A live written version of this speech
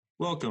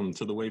Welcome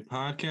to the Way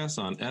Podcast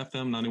on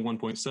FM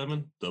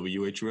 91.7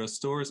 WHUS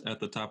stores at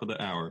the top of the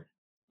hour.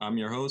 I'm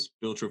your host,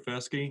 Bill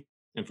Trofesky,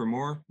 and for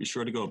more, be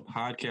sure to go to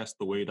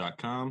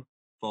podcasttheway.com,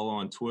 follow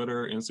on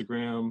Twitter,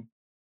 Instagram,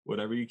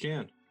 whatever you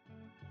can.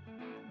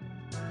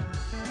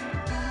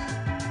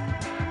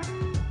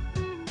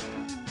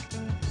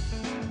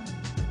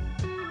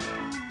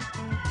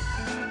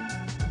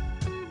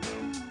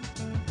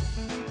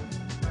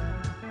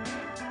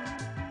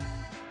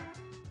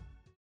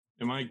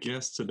 And my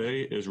guest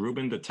today is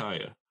Ruben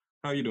Dataya.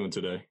 How are you doing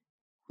today?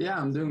 Yeah,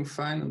 I'm doing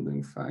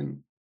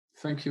fine.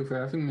 Thank you for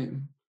having me.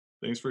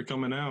 Thanks for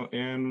coming out,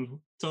 and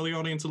tell the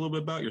audience a little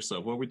bit about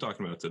yourself. What are we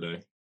talking about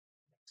today?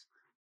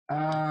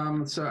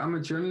 So I'm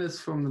a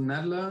journalist from the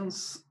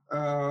Netherlands,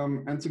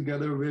 and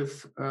together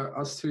with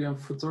Austrian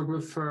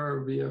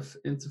photographer, we have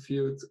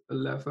interviewed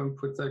 11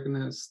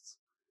 protagonists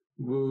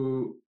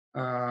who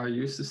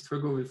used to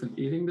struggle with an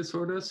eating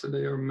disorder. So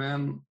they are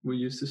men who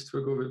used to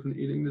struggle with an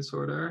eating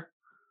disorder.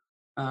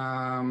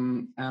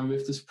 And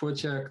with this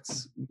project,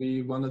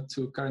 we wanted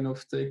to kind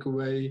of take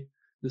away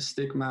the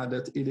stigma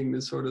that eating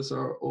disorders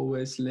are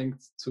always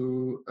linked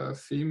to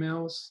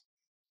females.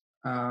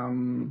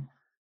 And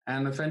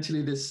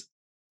eventually this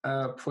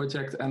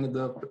project ended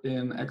up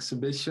in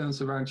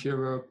exhibitions around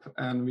Europe,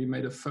 and we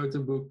made a photo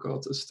book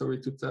called A Story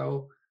to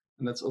Tell.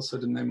 And that's also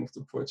the name of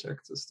the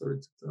project, A Story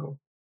to Tell.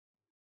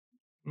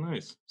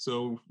 Nice.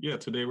 So yeah,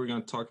 today we're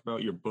going to talk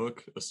about your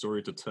book, A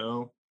Story to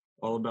Tell,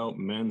 all about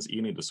men's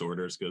eating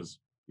disorders, because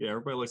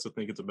everybody likes to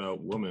think it's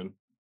about women,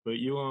 but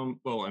you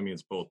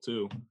it's both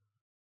too.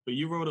 But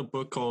you wrote a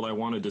book called I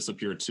Want to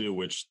Disappear Too,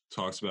 which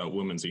talks about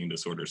women's eating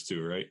disorders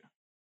too, right?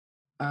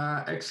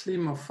 Actually,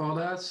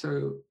 Mafalda,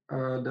 so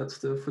that's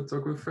the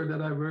photographer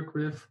that I work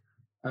with.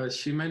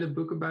 She made a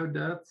book about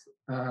that.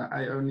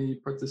 I only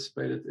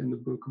participated in the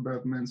book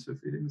about men's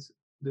with eating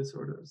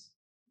disorders.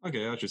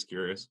 Okay, I was just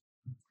curious.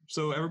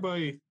 So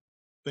everybody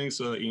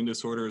thinks eating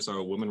disorders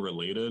are women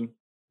related.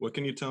 What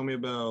can you tell me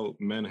about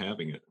men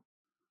having it?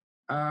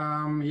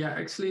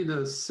 Actually,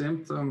 the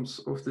symptoms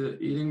of the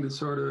eating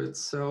disorder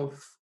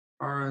itself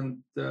aren't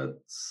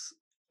that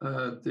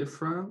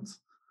different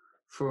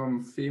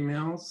from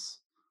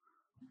females.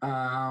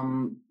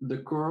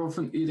 The core of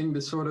an eating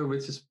disorder,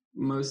 which is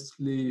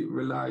mostly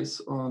relies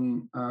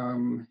on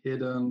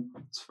hidden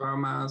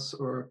traumas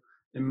or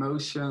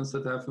emotions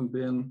that haven't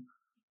been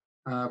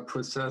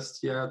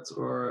processed yet,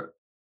 or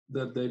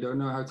that they don't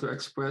know how to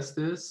express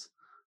this.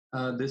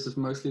 This is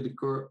mostly the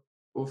core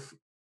of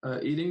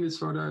eating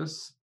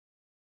disorders.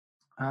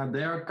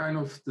 They are kind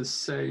of the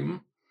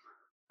same.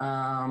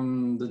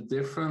 The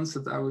difference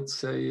that I would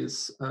say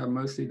is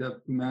mostly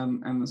that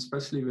men, and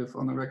especially with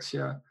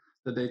anorexia,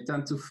 that they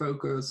tend to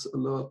focus a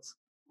lot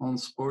on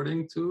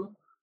sporting too,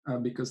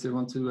 because they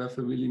want to have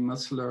a really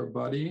muscular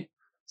body.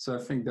 So I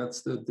think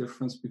that's the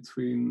difference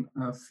between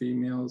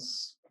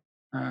females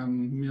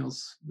and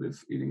males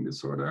with eating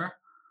disorder.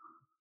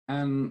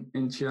 And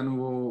in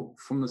general,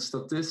 from the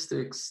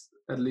statistics,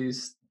 at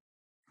least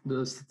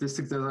the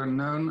statistics that are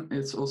known,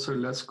 it's also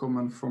less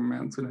common for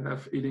men to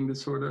have eating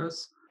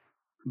disorders.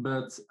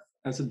 But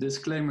as a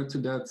disclaimer to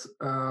that,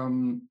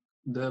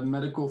 the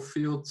medical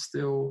field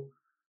still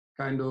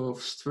kind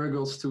of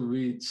struggles to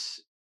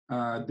reach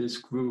this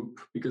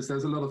group because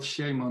there's a lot of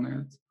shame on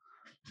it.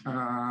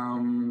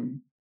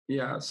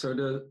 So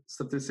the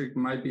statistic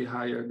might be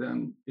higher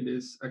than it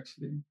is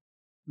actually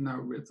now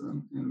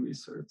written in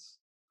research.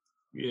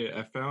 Yeah,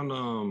 I found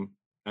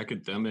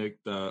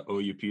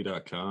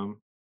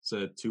academic.oup.com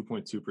said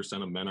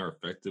 2.2% of men are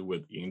affected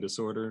with eating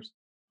disorders,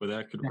 but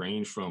that could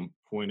range from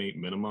 0.8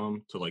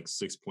 minimum to like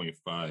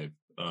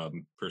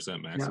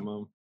 6.5%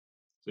 maximum.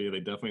 So they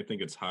definitely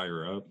think it's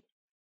higher up.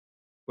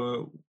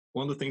 But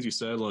one of the things you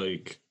said,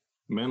 like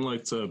men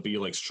like to be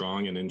like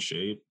strong and in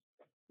shape.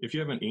 If you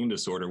have an eating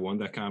disorder, one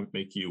that kind of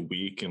make you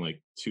weak and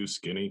like too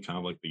skinny, kind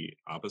of like the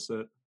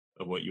opposite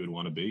of what you would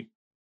want to be.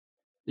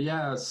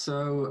 Yeah,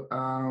 so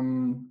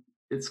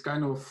it's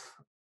kind of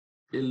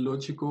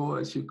illogical,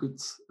 as you could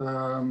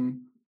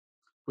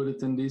put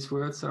it in these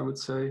words, I would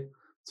say,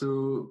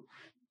 to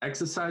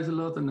exercise a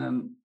lot and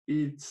then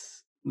eat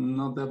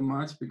not that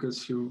much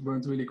because you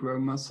won't really grow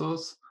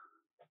muscles.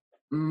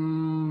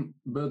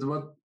 But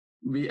what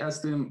we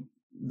asked them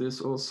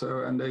this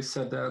also, and they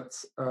said that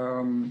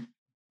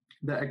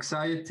the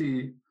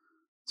anxiety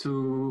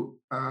to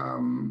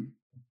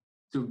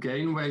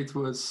gain weight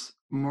was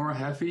more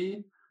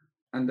heavy,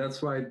 and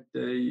that's why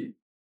they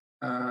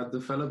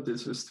developed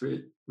this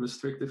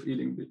restrictive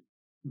eating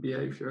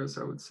behaviors,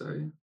 I would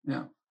say.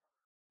 Yeah.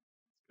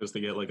 Because they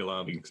get like a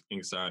lot of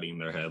anxiety in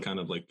their head, kind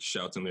of like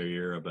shouts in their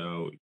ear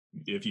about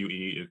if you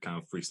eat, it kind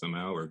of freaks them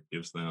out or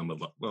gives them a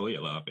lot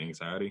of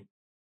anxiety.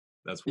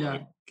 That's what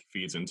like,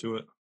 feeds into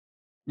it.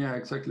 Yeah,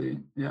 exactly.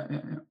 Yeah.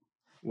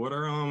 What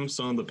are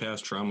some of the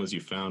past traumas you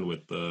found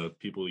with the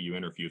people you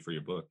interviewed for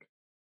your book?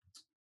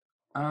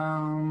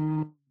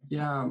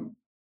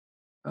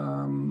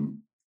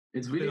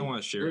 It's really. They don't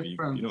want to share it. You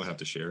don't have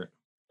to share it.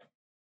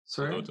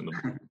 Sorry.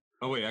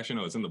 Oh wait, actually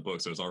no, it's in the book,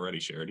 so it's already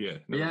shared. Yeah,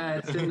 never Yeah,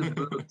 mind. it's in the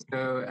book.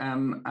 So,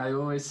 and I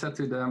always said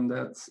to them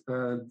that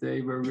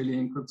they were really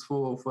in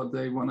control of what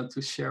they wanted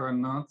to share and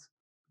not,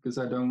 because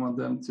I don't want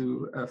them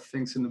to have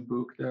things in the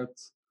book that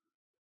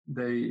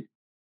they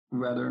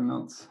rather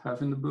not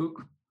have in the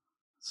book.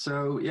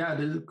 So yeah,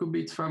 there could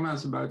be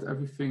traumas about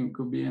everything. It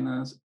could be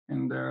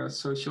in their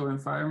social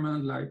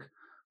environment, like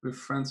with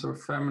friends or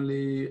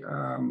family.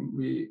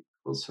 We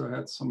also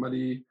had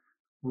somebody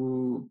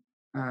who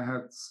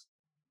had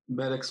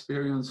bad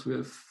experience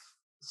with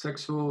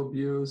sexual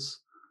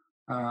abuse.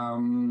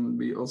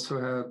 We also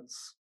had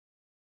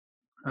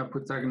a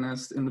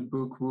protagonist in the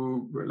book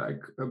who were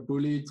like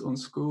bullied on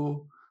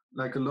school.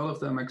 Like a lot of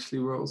them actually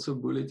were also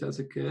bullied as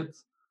a kid.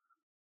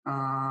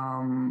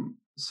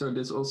 So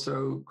this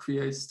also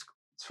creates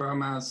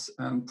traumas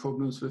and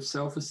problems with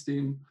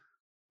self-esteem.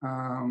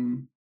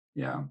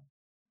 Yeah.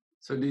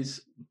 So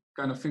these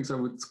kind of things I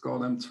would call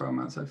them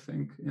traumas, I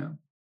think. Yeah.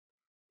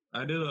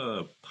 I did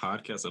a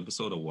podcast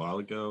episode a while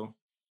ago,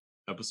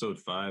 episode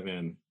 5,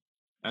 and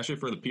actually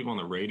for the people on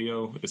the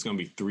radio, it's going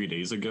to be 3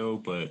 days ago,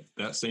 but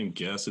that same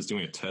guest is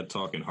doing a TED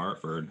Talk in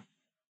Hartford.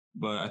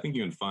 But I think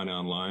you can find it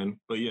online.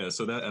 But yeah,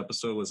 so that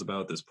episode was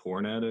about this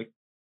porn addict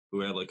who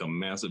had like a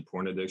massive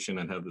porn addiction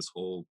and had this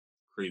whole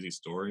crazy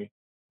story.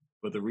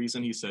 But the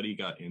reason he said he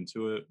got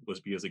into it was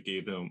because it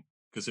gave him,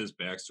 because his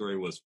backstory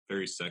was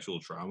very sexual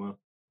trauma,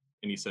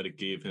 and he said it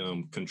gave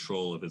him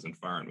control of his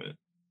environment.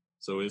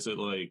 So is it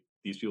like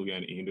these people get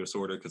an eating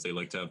disorder because they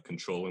like to have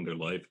control in their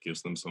life,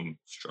 gives them some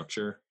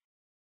structure?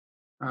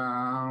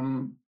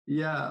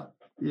 Yeah.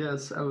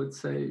 Yes, I would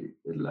say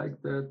it like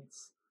that.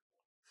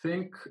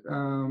 Think,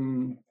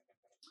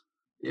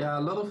 yeah, a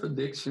lot of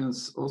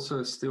addictions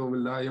also still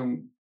rely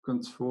on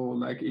control,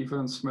 like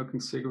even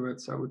smoking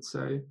cigarettes, I would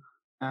say.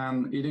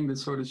 And eating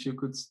disorders, you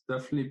could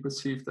definitely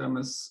perceive them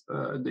as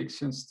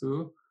addictions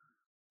too.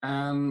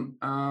 And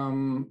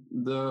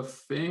the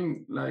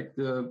thing, like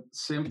the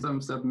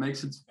symptoms that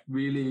makes it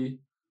really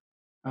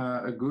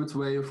a good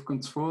way of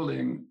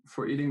controlling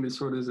for eating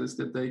disorders is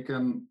that they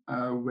can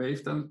weigh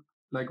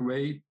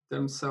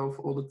themselves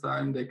all the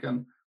time. They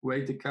can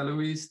weigh the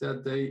calories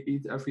that they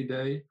eat every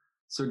day.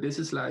 So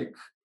these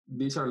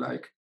are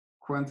like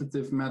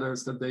quantitative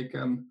matters that they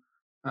can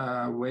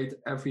weight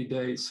every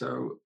day.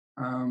 So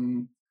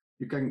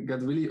you can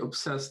get really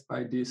obsessed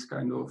by these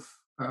kind of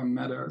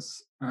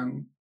matters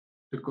and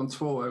the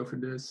control over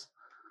this.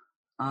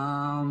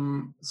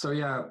 So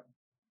yeah,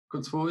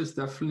 control is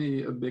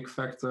definitely a big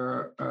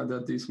factor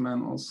that these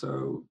men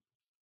also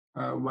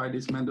why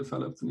these men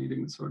developed an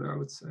eating disorder, I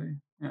would say.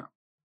 Yeah.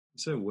 You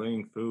said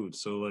weighing food.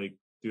 So like,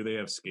 do they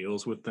have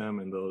scales with them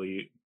and they'll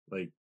eat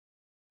like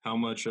how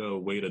much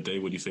weight a day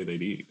would you say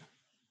they'd eat?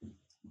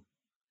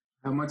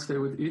 How much they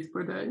would eat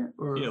per day, Yeah,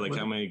 or like what?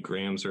 how many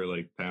grams or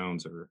like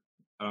pounds or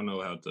I don't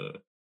know how to.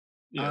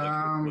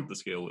 Yeah, like what the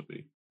scale would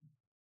be.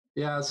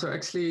 Yeah, so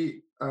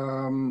actually,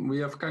 we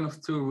have kind of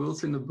two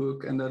rules in the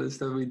book, and that is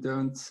that we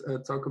don't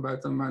talk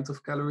about the amount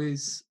of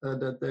calories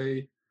that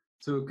they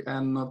took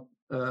and not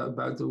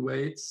about the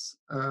weights,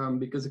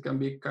 because it can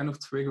be kind of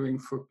triggering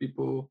for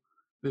people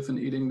with an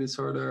eating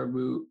disorder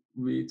who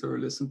read or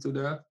listen to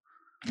that.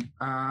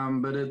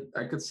 But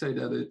I could say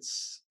that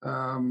it's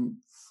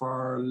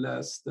far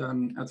less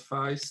than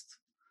advised.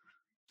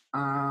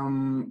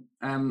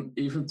 And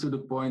even to the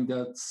point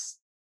that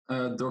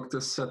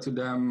doctors said to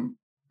them,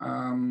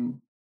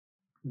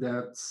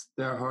 that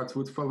their heart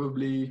would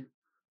probably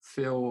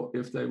fail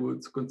if they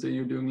would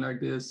continue doing like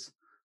this,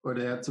 or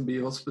they had to be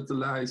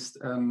hospitalized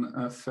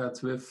and fed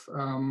with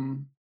how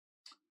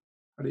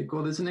do you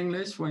call this in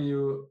English when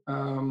you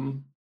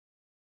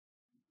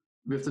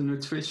with the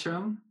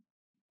nutrition.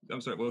 I'm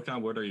sorry, what kind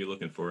of word are you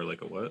looking for?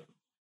 Like a what?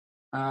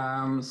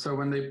 So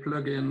when they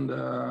plug in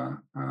the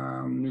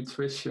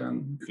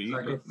nutrition, it's Feed?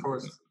 like a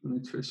forced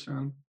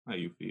nutrition. Not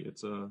you feed.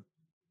 It's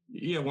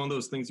yeah, one of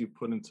those things you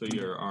put into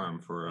your arm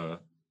for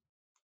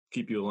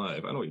keep you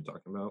alive. I know what you're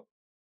talking about.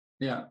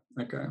 Yeah.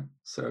 Okay.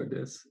 So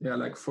this, yeah,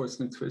 like forced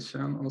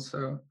nutrition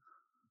also.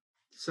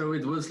 So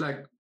it was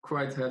like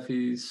quite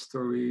heavy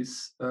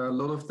stories. A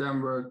lot of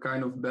them were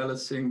kind of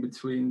balancing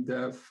between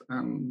death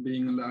and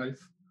being alive.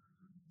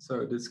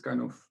 So this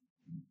kind of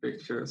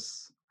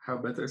pictures how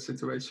bad their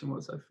situation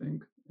was, I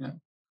think. Yeah.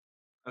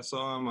 I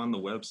saw him on the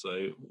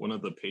website. One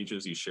of the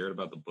pages you shared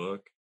about the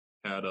book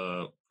had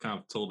kind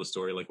of told a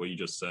story like what you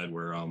just said,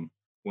 where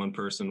one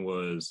person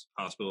was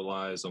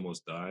hospitalized,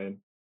 almost died.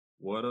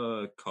 What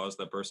caused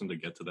that person to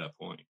get to that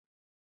point?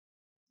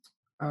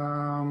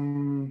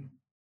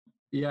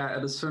 Yeah,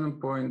 at a certain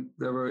point,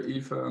 there was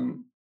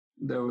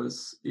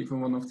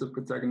even one of the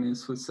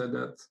protagonists who said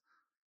that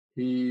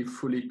he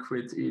fully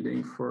quit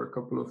eating for a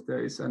couple of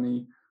days, and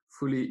he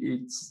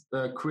fully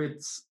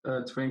quit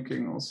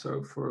drinking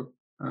also for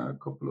a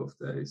couple of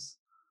days.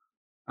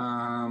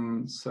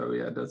 So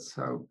yeah, that's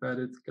how bad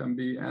it can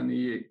be, and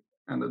he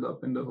ended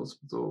up in the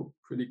hospital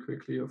pretty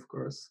quickly, of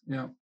course.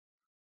 Yeah.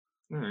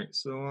 All right,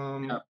 so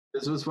Yeah,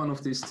 this was one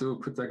of these two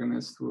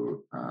protagonists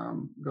who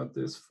got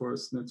this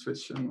forced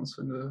nutrition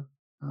also in the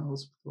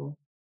hospital.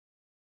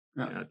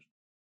 Yeah.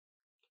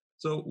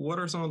 So, what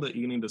are some of the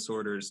eating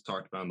disorders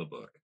talked about in the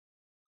book?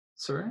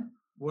 Sorry?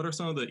 What are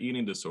some of the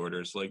eating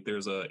disorders? Like,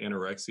 there's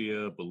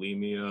anorexia,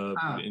 bulimia,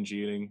 Ah, binge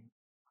eating.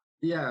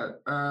 yeah.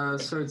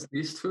 So it's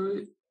these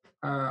two,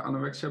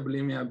 anorexia,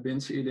 bulimia,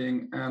 binge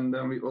eating, and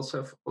then we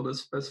also have other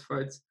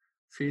specified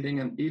feeding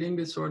and eating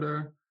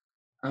disorder.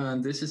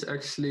 And this is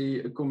actually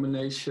a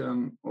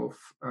combination of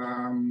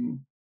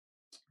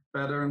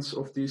patterns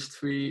of these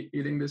three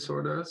eating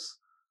disorders,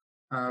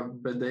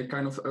 but they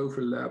kind of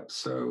overlap.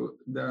 So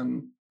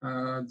then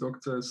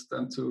doctors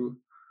tend to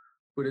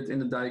put it in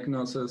the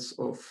diagnosis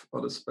of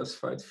other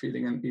specified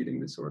feeding and eating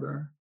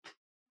disorder.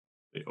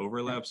 They Yeah.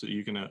 overlap, so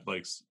you can have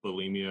like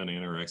bulimia and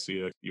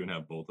anorexia. You can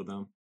have both of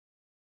them.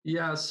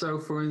 Yeah. So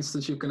for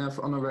instance, you can have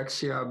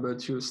anorexia, but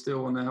you're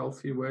still on a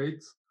healthy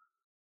weight.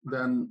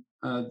 Then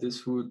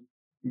this would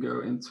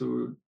go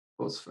into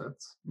OSFET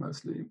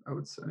mostly, I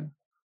would say.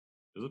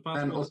 Is it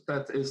And possible?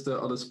 OSFET is the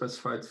other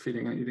specified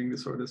feeding and eating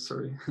disorders.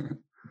 Sorry.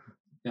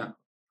 Yeah.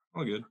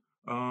 Oh, good.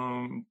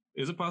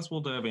 Is it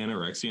possible to have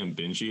anorexia and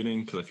binge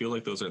eating? Because I feel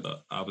like those are the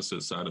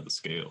opposite side of the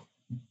scale.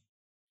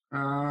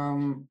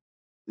 Um,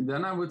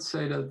 then I would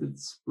say that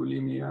it's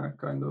bulimia,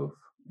 kind of.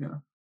 Yeah.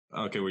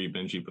 Okay, where you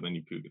binge eat, but then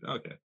you puke it.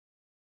 Okay.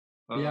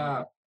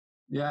 Yeah.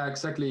 Yeah.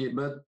 Exactly.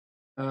 But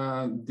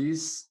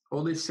these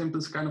all these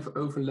symptoms kind of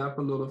overlap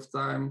a lot of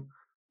time,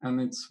 and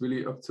it's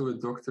really up to a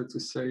doctor to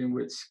say in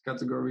which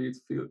category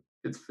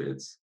it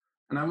fits.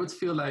 And I would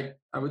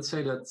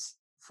say that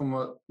from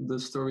what the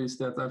stories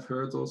that I've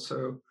heard,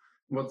 also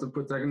what the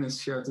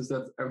protagonist shared, is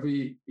that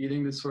every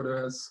eating disorder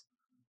has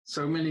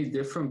so many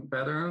different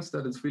patterns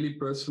that it's really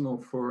personal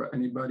for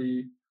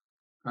anybody,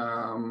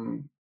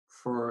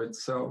 for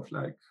itself.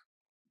 Like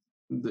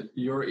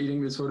your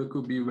eating disorder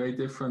could be way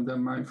different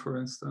than mine, for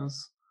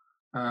instance.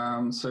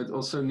 So it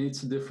also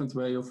needs a different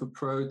way of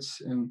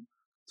approach in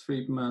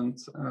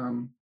treatment.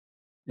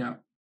 Yeah,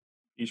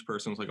 Each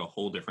person's like a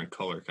whole different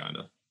color, kind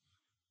of.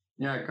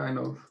 yeah, kind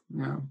of.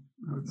 Yeah,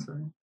 I would say.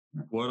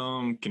 Yeah. What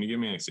can you give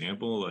me an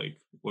example? Like,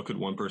 what could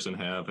one person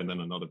have and then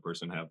another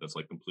person have that's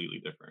like completely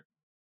different?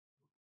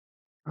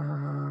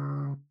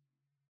 Uh,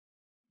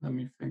 Let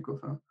me think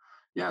of a.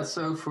 Yeah,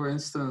 so for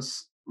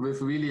instance,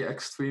 with really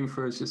extreme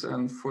versions,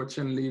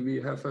 unfortunately,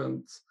 we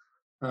haven't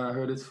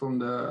heard it from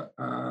the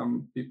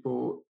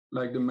people,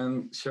 like the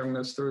men sharing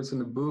their stories in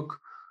the book.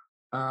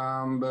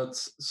 But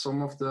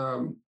some of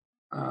the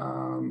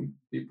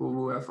people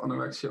who have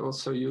anorexia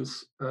also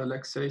use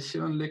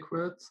laxation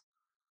liquid,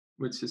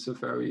 which is a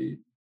very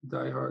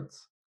diehard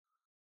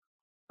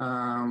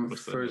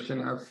What's that do?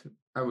 version of,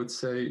 I would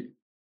say,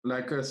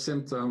 like a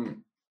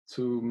symptom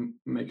to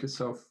make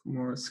yourself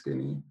more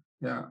skinny.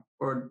 Yeah,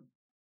 or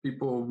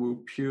people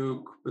who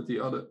puke, but the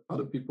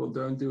other people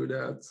don't do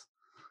that.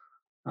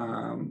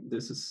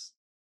 This is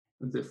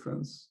the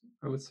difference,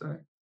 I would say.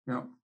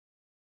 Yeah.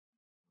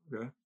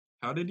 Okay.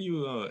 How did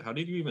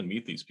you even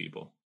meet these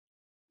people?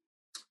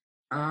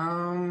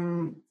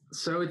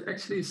 So it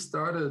actually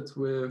started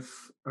with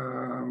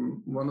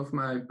one of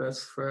my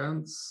best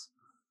friends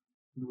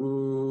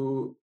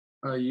who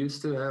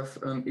used to have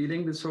an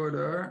eating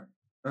disorder,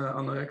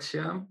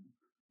 anorexia.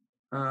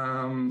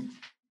 Um,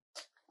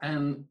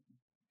 and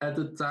at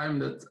the time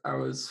that I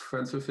was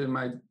friends with him,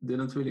 I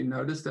didn't really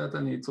notice that.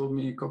 And he told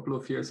me a couple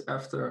of years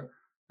after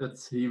that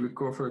he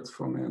recovered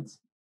from it,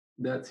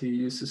 that he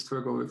used to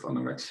struggle with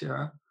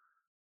anorexia.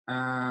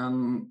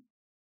 And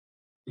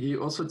he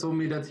also told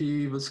me that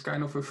he was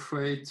kind of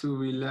afraid to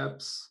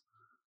relapse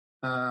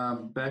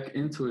back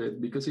into it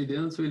because he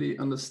didn't really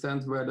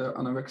understand where the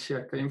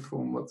anorexia came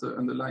from, what the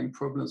underlying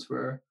problems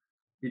were.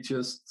 He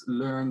just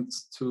learned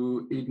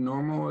to eat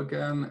normal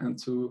again and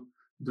to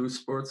do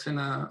sports in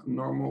a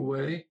normal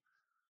way.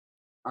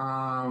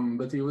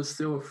 But he was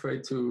still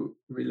afraid to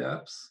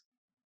relapse.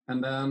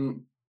 And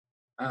then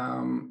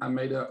I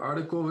made an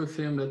article with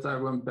him that I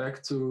went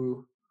back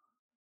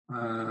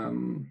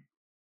um,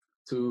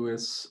 to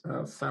his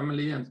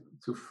family and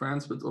to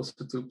friends, but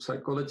also to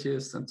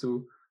psychologists and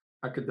to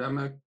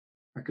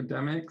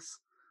academics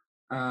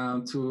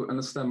to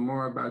understand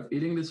more about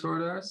eating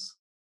disorders.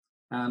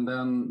 And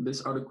then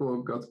this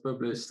article got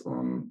published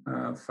on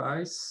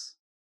Vice.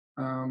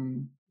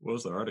 What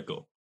was the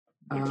article?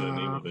 Like the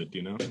name Uh, of it, do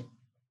you know?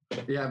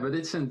 yeah, but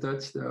it's in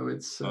Dutch though.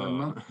 It's Uh,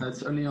 not.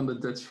 It's only on the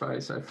Dutch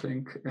Vice, I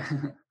think.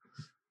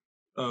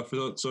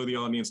 so the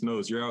audience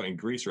knows you're out in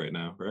Greece right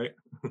now, right?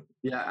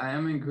 Yeah, I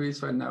am in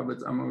Greece right now, but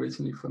I'm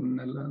originally from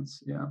the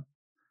Netherlands. Yeah.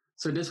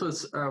 So this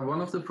was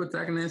one of the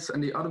protagonists,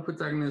 and the other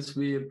protagonists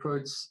we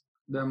approached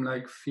them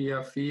like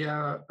via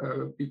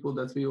people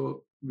that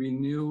we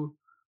knew,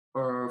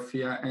 or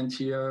via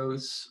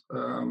NGOs,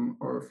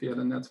 or via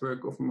the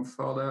network of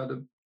Mafalda,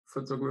 the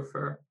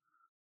photographer.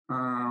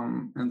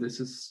 And this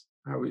is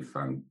how we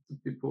found the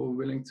people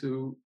willing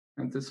to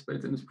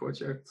anticipate in this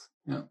project.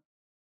 Yeah.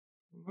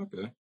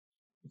 Okay.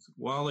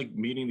 While like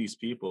meeting these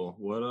people,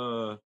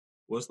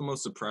 what's the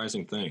most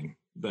surprising thing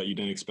that you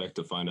didn't expect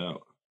to find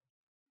out?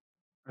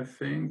 I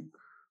think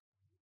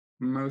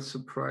most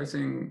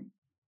surprising.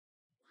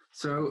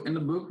 So in the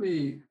book,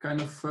 we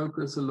kind of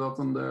focus a lot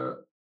on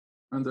the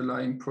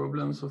underlying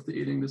problems of the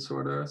eating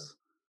disorders.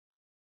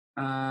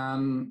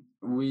 And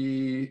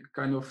we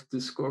kind of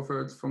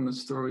discovered from the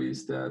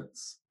stories that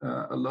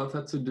a lot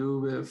had to do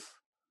with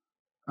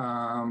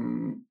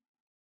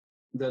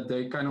that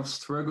they kind of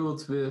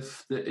struggled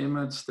with the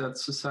image that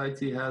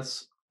society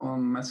has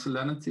on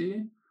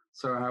masculinity.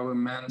 So how a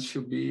man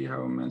should be,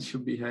 how a man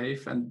should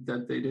behave, and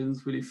that they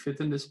didn't really fit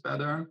in this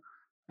pattern.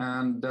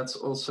 And that's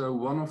also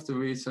one of the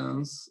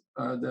reasons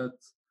that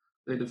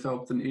they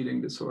developed an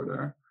eating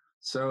disorder.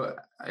 So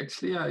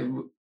actually,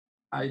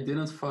 I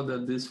didn't thought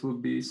that this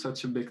would be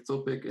such a big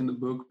topic in the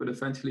book, but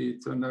eventually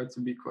it turned out to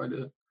be quite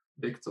a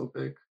big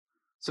topic.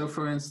 So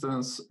for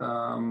instance,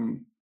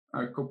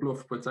 a couple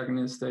of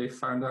protagonists, they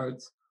found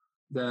out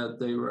that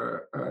they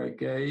were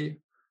gay,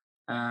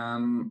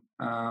 and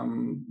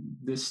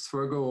this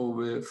struggle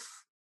with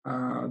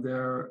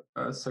their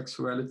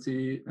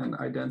sexuality and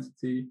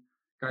identity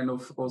kind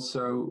of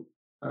also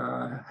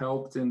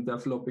helped in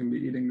developing the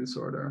eating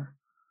disorder.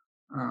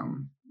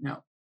 Yeah.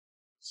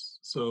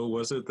 So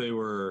was it they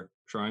were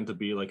trying to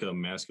be like a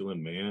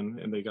masculine man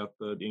and they got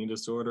the eating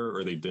disorder,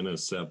 or they didn't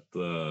accept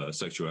the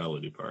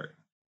sexuality part?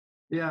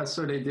 Yeah,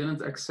 so they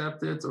didn't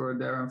accept it, or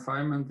their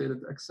environment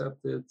didn't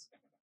accept it.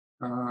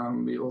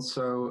 We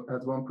also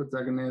had one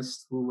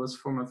protagonist who was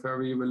from a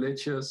very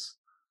religious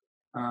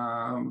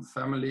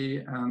family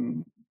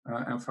and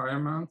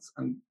environment,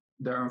 and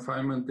their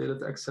environment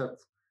didn't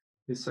accept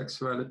his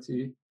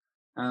sexuality.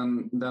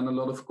 And then a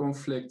lot of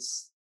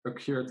conflicts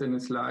occurred in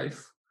his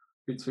life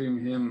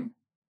between him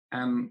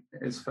and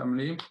his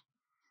family.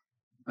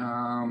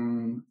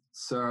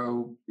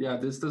 So yeah,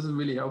 this doesn't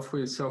really help for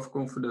your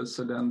self-confidence.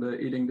 So then the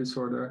eating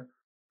disorder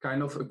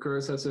kind of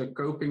occurs as a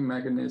coping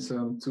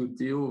mechanism to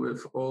deal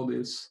with all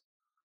these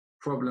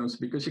problems,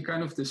 because you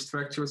kind of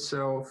distract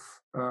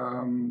yourself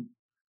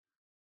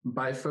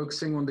by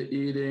focusing on the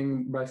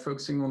eating, by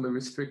focusing on the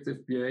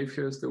restrictive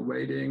behaviors, the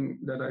waiting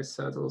that I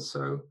said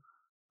also.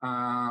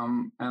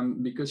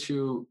 And because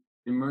you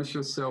immerse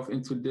yourself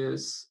into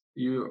this,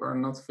 you are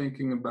not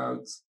thinking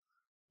about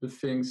the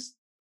things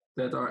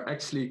that are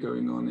actually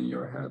going on in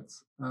your head.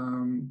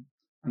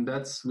 And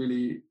that's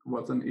really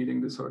what an eating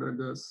disorder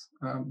does.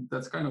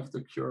 That's kind of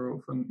the cure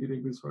of an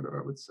eating disorder,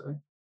 I would say.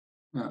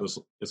 Yeah.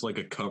 It's like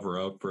a cover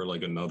up for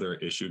like another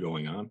issue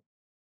going on.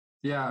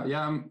 Yeah,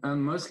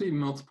 and mostly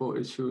multiple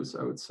issues,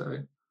 I would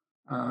say.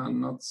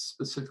 Not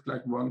specific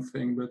like one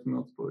thing, but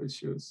multiple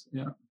issues.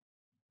 Yeah.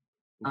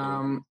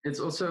 Okay. It's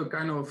also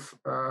kind of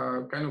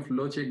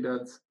logic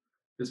that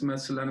this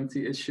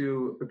masculinity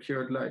issue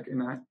occurred like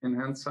in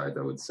hindsight,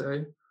 I would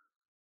say,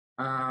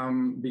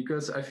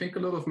 because I think a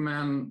lot of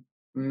men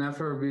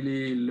never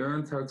really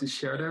learned how to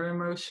share their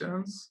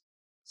emotions.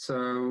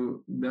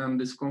 So then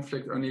this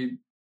conflict only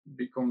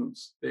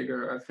becomes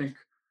bigger. I think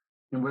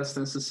in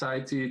Western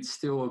society, it's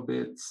still a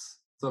bit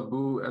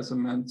taboo as a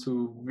man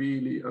to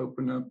really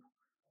open up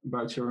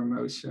about your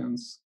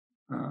emotions,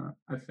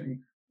 I think.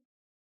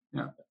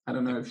 Yeah, I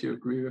don't know if you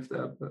agree with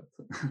that, but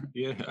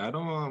yeah, I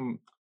don't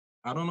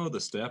know the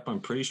stat. I'm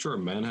pretty sure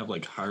men have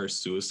like higher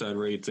suicide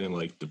rates and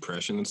like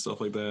depression and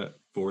stuff like that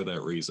for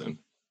that reason.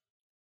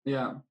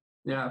 Yeah,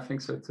 I think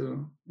so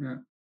too. Yeah.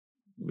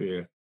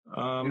 Maybe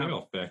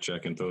I'll fact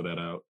check and throw that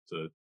out.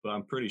 But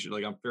I'm pretty sure,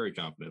 like, I'm very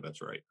confident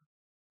that's right.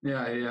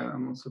 Yeah,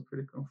 I'm also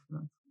pretty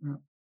confident.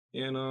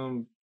 Yeah.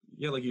 And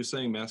yeah, like you're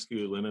saying,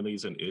 masculinity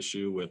is an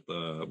issue with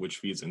which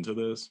feeds into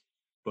this.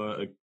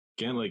 But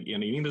again, like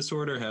an eating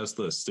disorder has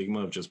the stigma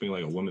of just being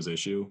like a woman's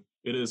issue.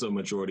 It is a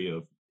majority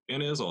of,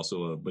 and it is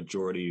also a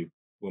majority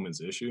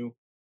woman's issue.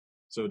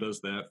 So does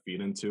that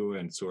feed into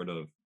and sort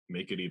of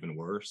make it even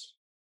worse?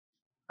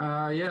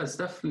 Yes,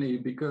 definitely,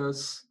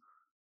 because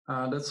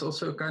that's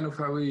also kind of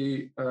how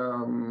we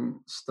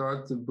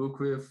start the book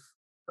with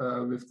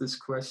this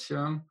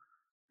question.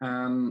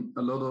 And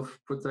a lot of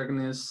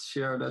protagonists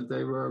share that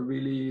they were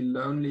really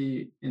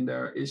lonely in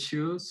their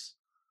issues.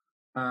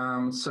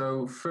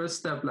 So first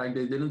step, like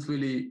they didn't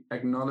really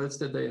acknowledge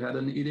that they had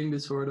an eating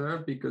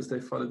disorder because they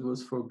thought it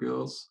was for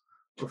girls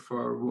or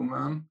for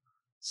women.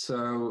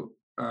 So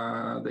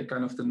they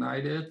kind of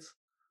denied it.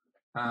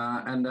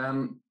 And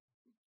then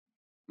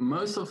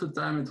most of the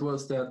time it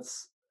was that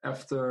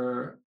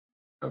after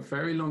a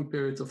very long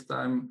period of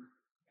time,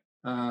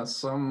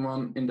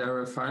 someone in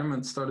their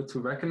environment started to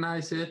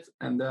recognize it,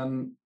 and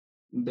then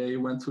they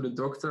went to the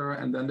doctor,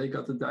 and then they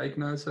got the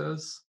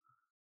diagnosis,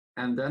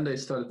 and then they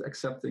started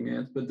accepting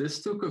it. But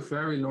this took a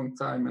very long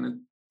time, and it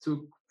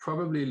took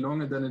probably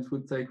longer than it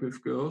would take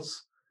with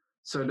girls.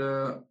 So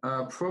the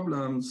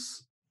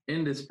problems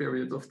in this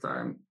period of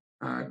time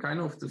kind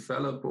of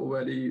develop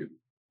already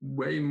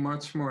way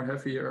much more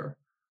heavier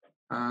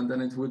than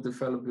it would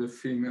develop with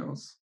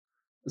females.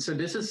 So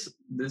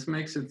this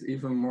makes it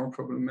even more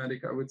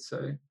problematic, I would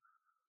say.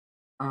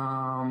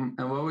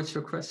 And what was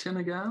your question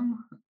again?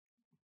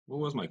 What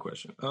was my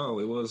question? Oh,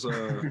 it was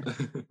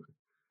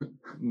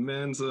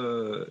men's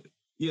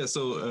yeah.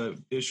 So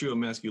issue of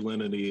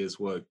masculinity is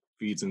what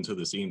feeds into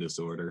this eating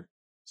disorder.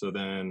 So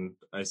then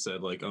I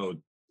said like, oh,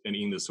 an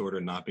eating disorder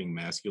not being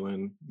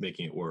masculine,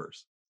 making it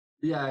worse.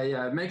 Yeah,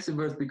 it makes it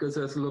worse because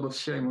there's a lot of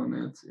shame on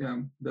it.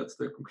 Yeah, that's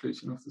the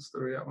conclusion of the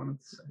story I wanted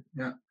to say.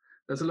 Yeah,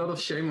 there's a lot of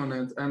shame on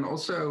it, and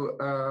also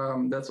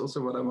that's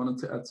also what I wanted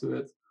to add to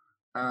it.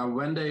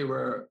 When they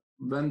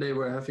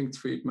were having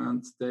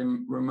treatment, they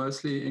were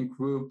mostly in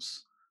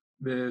groups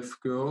with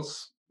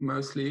girls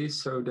mostly,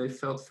 so they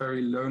felt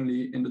very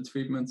lonely in the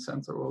treatment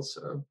center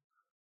also.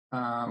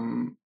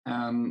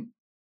 And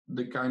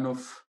the kind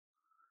of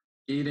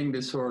eating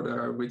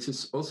disorder, which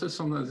is also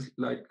sometimes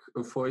like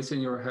a voice in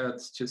your head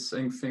just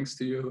saying things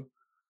to you.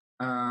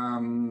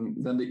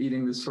 Then the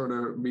eating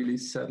disorder really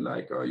said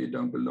like, oh, you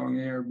don't belong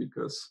here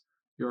because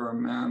you're a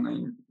man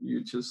and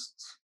you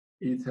just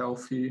eat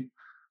healthy.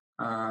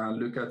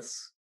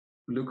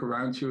 Look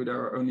around you, there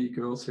are only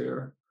girls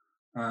here.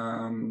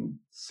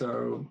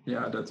 So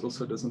yeah, that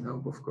also doesn't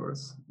help, of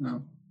course.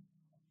 No.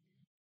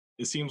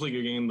 It seems like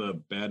you're getting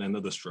the bad end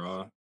of the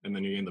straw, and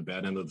then you're getting the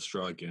bad end of the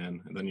straw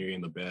again, and then you're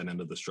getting the bad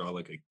end of the straw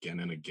like again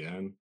and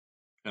again.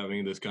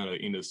 Having this kind of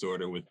eating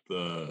disorder with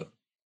the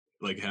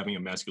like having a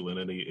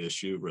masculinity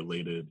issue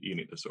related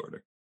eating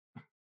disorder.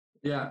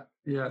 Yeah,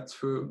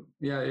 true.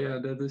 Yeah,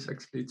 that is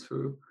actually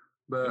true.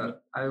 And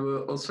But I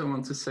will also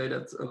want to say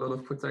that a lot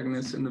of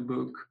protagonists in the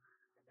book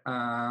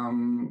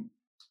um,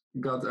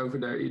 got over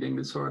their eating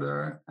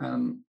disorder,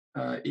 and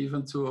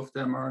even two of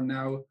them are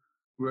now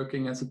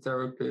working as a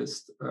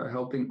therapist,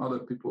 helping other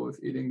people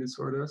with eating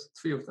disorders.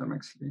 Three of them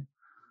actually.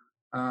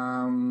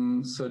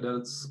 So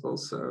that's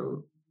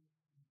also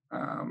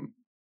um,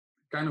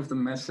 kind of the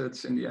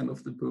message in the end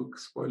of the book.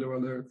 Spoiler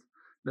alert: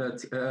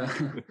 that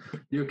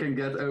you can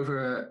get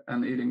over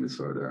an eating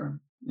disorder.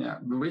 Yeah,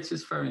 which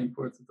is very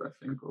important, I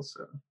think.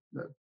 Also,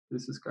 that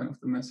this is kind of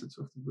the message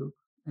of the book.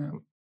 Yeah.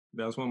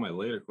 that was one of my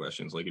later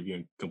questions, like if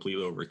you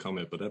completely overcome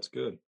it, but that's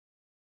good.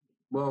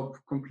 Well,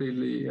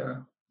 completely. Yeah.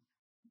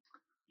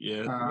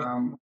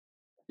 Yeah.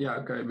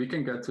 Okay, we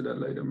can get to that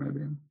later,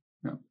 maybe.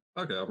 Yeah.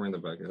 Okay, I'll bring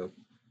that back up.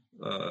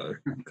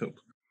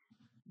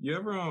 You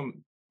ever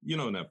you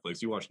know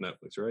Netflix? You watch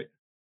Netflix, right?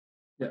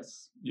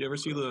 Yes. You ever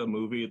see the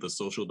movie The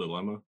Social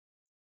Dilemma?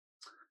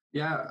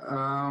 Yeah.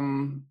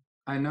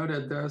 I know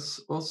that there's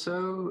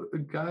also a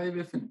guy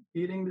with an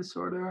eating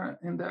disorder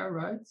in there,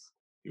 right?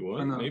 You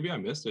what? No? Maybe I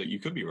missed it. You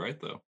could be right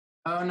though.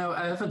 Oh no,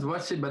 I haven't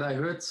watched it, but I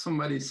heard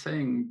somebody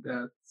saying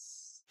that.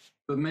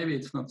 But maybe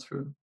it's not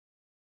true.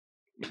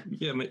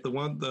 Yeah,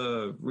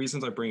 the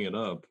reasons I bring it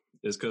up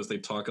is because they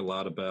talk a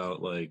lot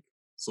about like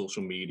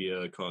social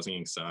media causing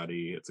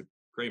anxiety. It's a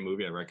great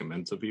movie. I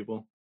recommend to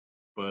people,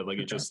 but like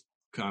it just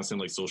constant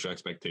like social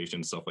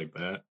expectations, stuff like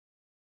that.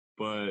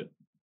 But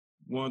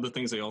one of the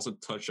things they also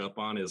touch up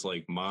on is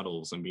like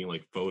models and being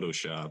like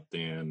photoshopped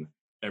and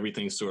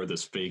everything's sort of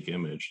this fake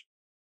image.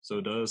 So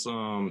does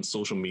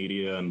social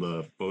media and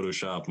the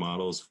Photoshop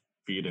models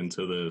feed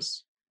into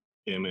this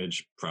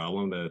image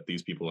problem that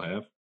these people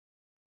have?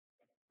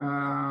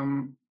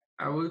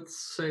 I would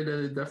say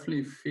that it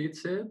definitely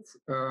feeds it.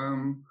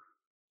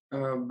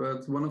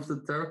 But one of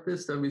the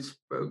therapists that we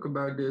spoke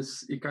about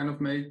this, he kind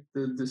of made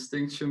the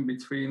distinction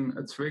between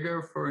a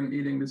trigger for an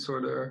eating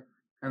disorder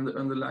and the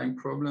underlying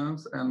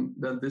problems, and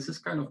that this is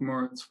kind of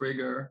more a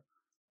trigger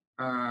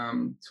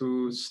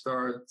to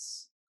start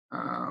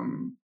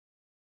um,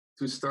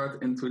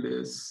 into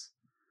this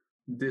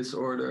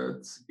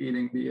disordered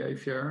eating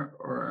behavior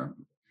or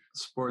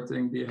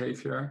sporting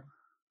behavior.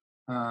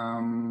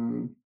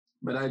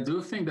 But I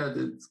do think that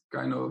it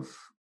kind of,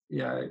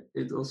 yeah,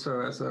 it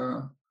also has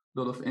a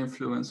lot of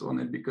influence on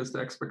it because the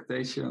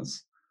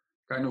expectations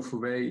kind of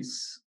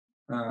raise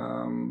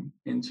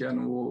in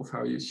general of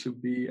how you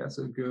should be as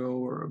a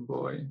girl or a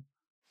boy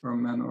or a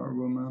man or a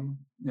woman.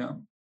 Yeah.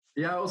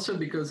 Yeah, also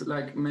because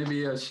like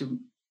maybe I should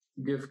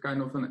give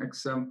kind of an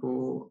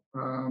example.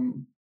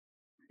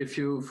 If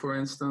you, for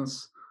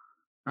instance,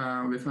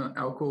 with an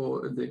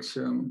alcohol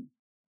addiction,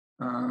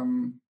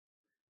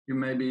 you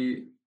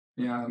maybe,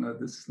 yeah, no,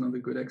 this is not a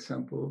good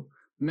example.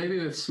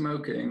 Maybe with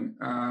smoking,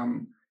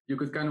 you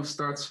could kind of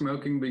start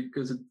smoking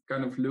because it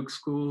kind of looks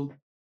cool.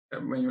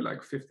 When you're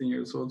like 15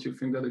 years old, you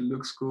think that it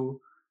looks cool.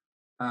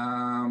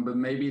 But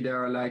maybe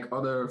there are like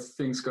other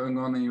things going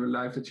on in your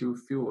life that you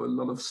feel a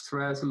lot of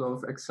stress, a lot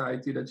of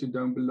anxiety that you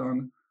don't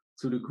belong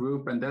to the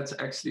group. And that's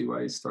actually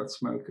why you start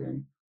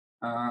smoking.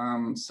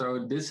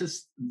 So this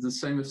is the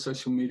same with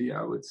social media,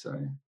 I would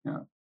say. Yeah.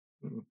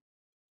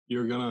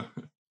 You're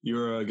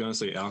gonna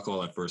say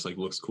alcohol at first, like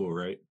looks cool,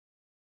 right?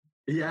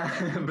 Yeah,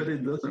 but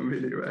it doesn't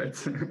really, right?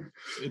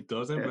 It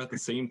doesn't, but at the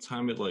same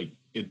time,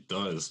 it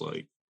does.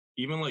 Like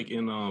even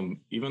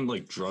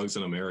like drugs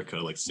in America,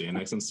 like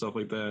Xanax and stuff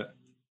like that,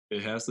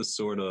 it has this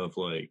sort of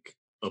like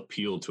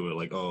appeal to it,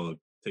 like, oh,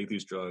 take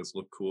these drugs,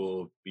 look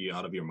cool, be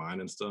out of your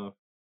mind and stuff.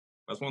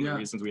 That's one of the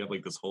reasons we have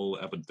like this whole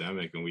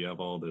epidemic and we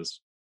have all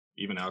this,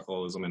 even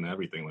alcoholism and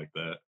everything like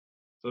that.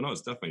 So no,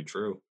 it's definitely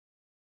true.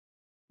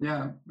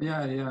 Yeah.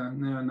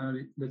 No,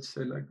 let's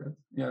say like that.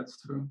 Yeah,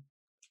 it's true.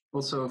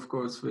 Also, of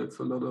course, we have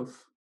a lot of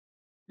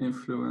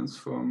influence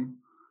from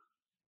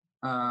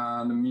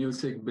the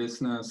music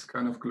business,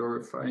 kind of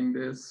glorifying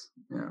this.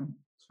 Yeah,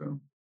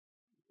 so.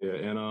 Yeah,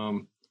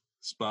 and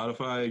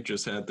Spotify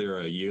just had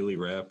their yearly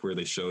wrap where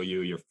they show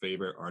you your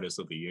favorite artist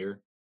of the year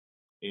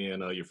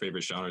and your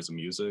favorite genres of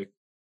music.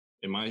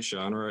 And my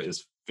genre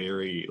is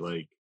very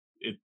like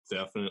it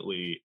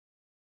definitely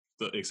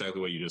exactly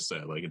what you just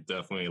said. Like it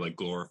definitely like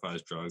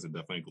glorifies drugs. It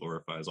definitely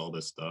glorifies all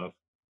this stuff.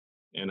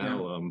 And Yeah,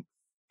 how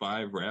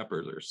 5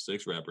 rappers or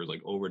 6 rappers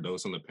like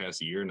overdose in the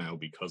past year now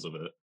because of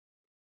it.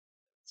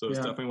 So it's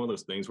yeah, definitely one of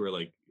those things where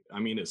like I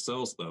mean it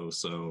sells though,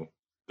 so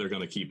they're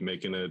gonna keep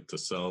making it to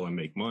sell and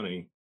make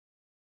money.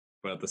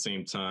 But at the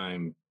same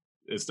time,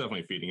 it's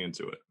definitely feeding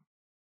into it.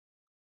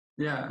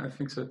 yeah. I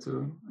think so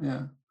too.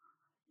 Yeah.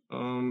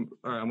 All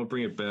right, I'm gonna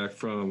bring it back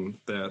from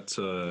that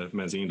to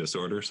men's eating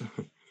disorders.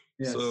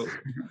 Yes. So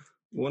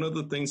one of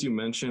the things you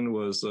mentioned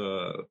was,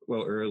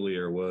 well,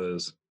 earlier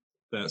was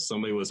that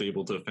somebody was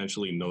able to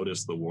eventually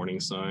notice the warning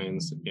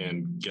signs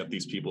and get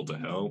these people to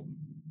help.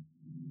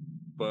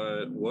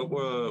 But what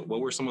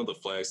were some of the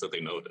flags that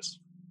they noticed?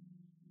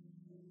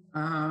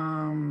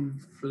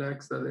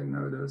 Flags that I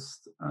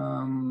noticed.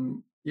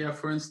 Yeah,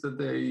 for instance,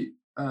 they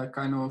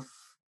kind of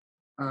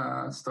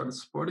started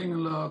sporting a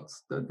lot,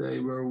 that they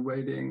were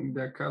weighing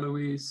their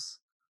calories,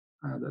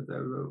 that they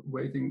were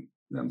weighing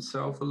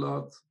themselves a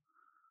lot.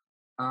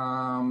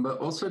 But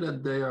also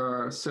that they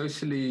are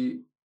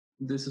socially,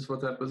 this is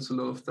what happens a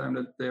lot of time,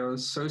 that they are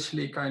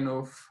socially kind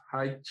of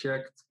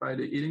hijacked by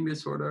the eating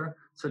disorder.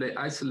 So they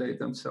isolate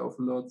themselves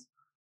a lot.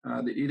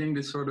 The eating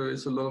disorder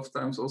is a lot of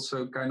times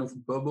also kind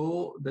of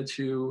bubble that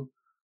you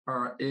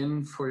are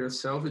in for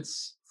yourself.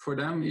 It's for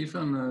them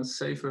even a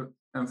safer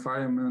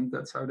environment.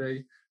 That's how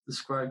they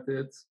described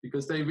it,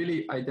 because they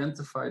really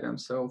identify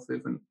themselves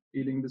with an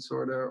eating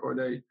disorder, or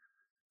they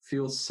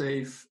feel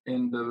safe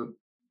in the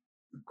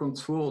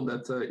control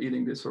that the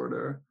eating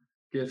disorder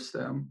gives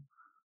them.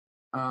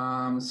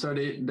 So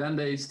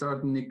they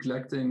start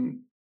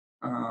neglecting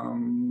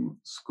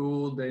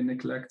school, they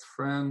neglect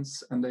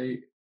friends, and they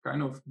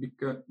kind of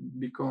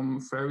become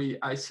very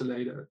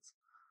isolated.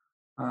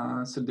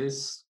 So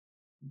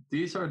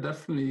these are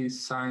definitely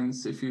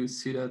signs if you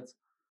see that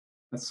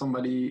as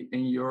somebody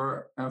in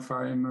your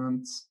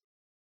environment,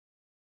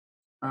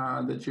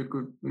 that you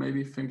could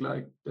maybe think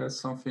like there's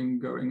something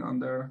going on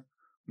there,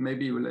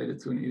 maybe related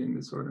to an eating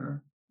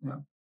disorder. Yeah.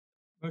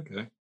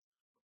 Okay.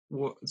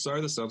 Well, sorry,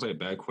 this sounds like a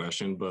bad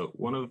question, but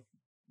one of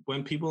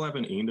when people have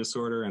an eating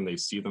disorder and they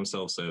see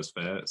themselves as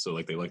fat, so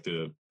like they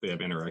have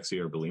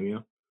anorexia or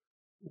bulimia,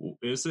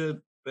 is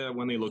it that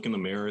when they look in the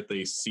mirror,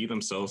 they see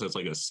themselves as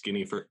like a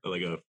skinny for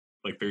like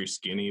very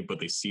skinny, but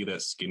they see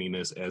that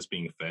skinniness as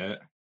being fat,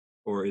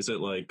 or is it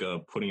like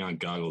putting on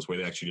goggles where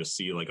they actually just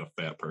see like a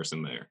fat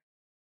person there?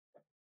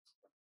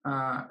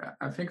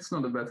 I think it's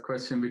not a bad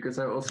question, because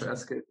I also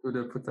asked it to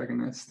the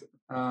protagonist.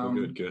 Oh,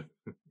 good, good.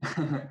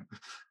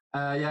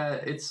 Yeah,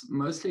 it's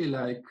mostly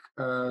like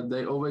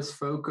they always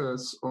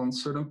focus on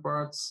certain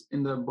parts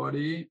in their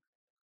body,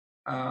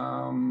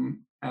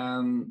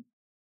 and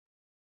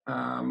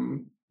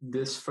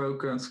this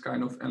focus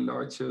kind of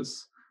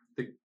enlarges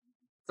the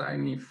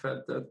tiny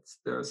fat that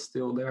there's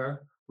still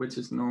there, which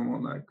is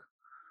normal, like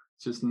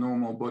just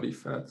normal body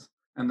fat.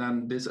 And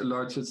then this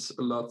enlarges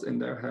a lot in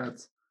their head.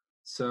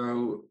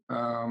 So,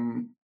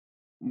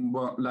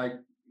 like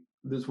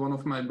this one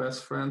of my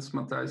best friends,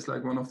 Matthijs,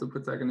 like one of the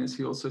protagonists,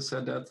 he also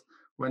said that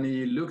when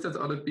he looked at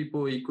other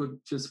people, he could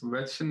just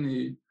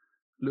rationally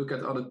look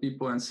at other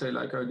people and say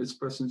like, oh, this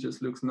person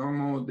just looks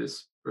normal.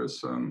 This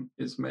person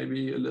is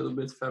maybe a little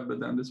bit fat, but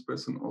then this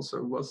person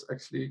also was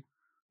actually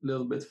a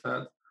little bit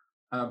fat.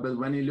 But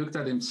when he looked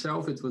at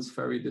himself, it was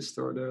very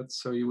distorted.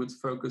 So he would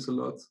focus a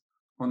lot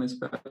on his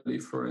belly,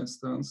 for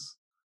instance.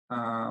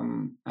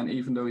 And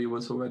even though he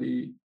was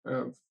already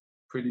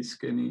pretty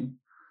skinny,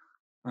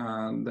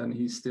 and then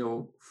he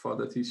still thought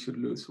that he should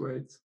lose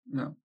weight.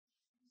 Yeah.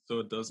 So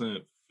it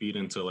doesn't feed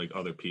into like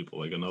other people.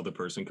 Like another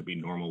person could be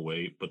normal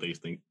weight, but they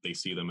think they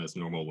see them as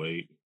normal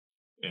weight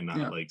and not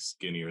Yeah. like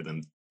skinnier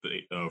than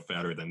they,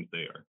 fatter than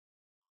they are.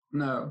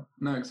 No,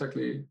 no,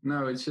 exactly.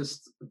 No, it's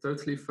just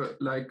totally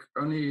like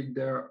only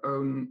their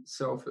own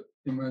self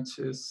image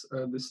is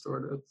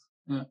distorted.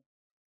 Yeah.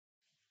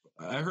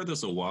 I heard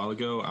this a while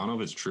ago. I don't know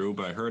if it's true,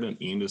 but I heard an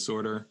eating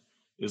disorder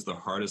is the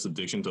hardest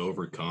addiction to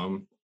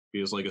overcome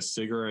because like a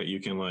cigarette,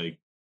 you can like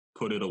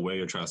put it away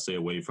or try to stay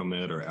away from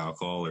it or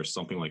alcohol or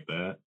something like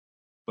that.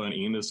 But an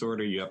eating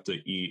disorder, you have to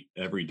eat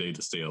every day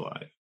to stay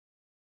alive.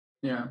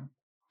 Yeah.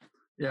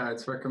 Yeah.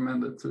 It's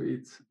recommended to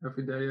eat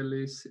every day at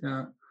least.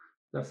 Yeah,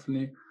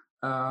 definitely.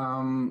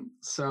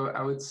 So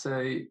I would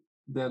say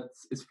that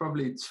it's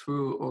probably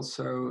true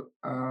also,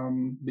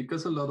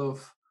 because a lot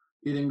of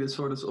eating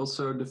disorders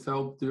also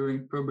develop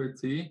during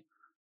puberty.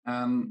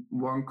 And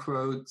one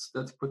quote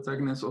that the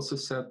protagonist also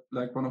said,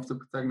 like one of the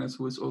protagonists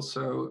who is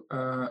also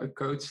a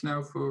coach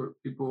now for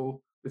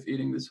people with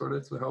eating disorder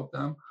to help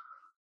them,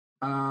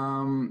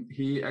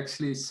 he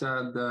actually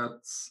said that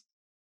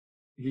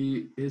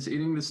his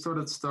eating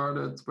disorder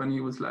started when he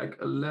was like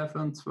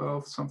 11,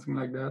 12, something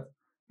like that.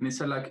 And he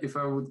said, like, if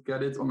I would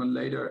get it on a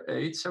later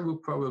age, I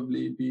would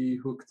probably be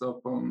hooked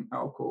up on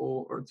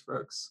alcohol or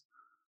drugs.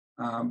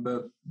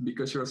 But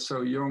because you're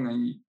so young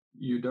and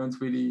you can't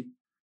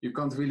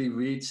really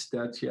reach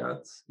that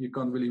yet. You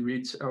can't really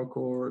reach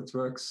alcohol or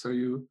drugs. So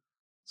you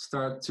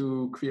start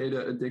to create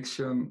an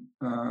addiction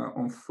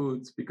on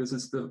food because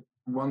it's the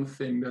one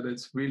thing that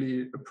it's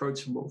really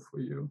approachable for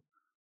you.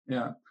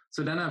 Yeah.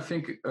 So then I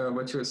think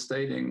what you're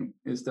stating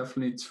is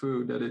definitely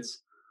true, that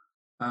it's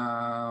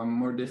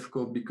more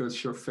difficult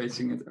because you're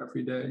facing it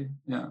every day.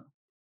 Yeah.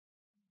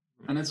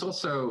 And it's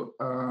also,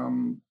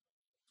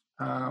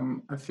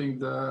 I think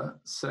the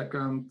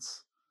second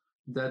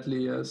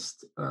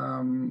deadliest,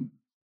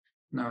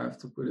 now I have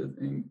to put it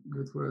in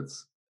good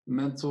words,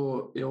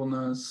 mental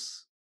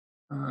illness,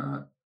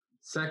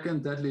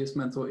 second deadliest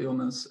mental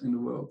illness in the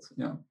world.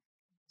 Yeah.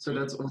 So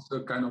that's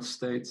also kind of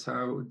states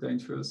how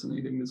dangerous an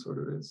eating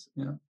disorder is.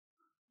 Yeah.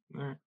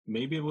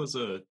 Maybe it was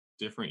a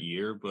different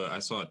year, but I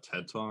saw a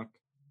TED Talk,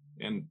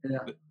 and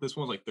this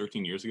one was like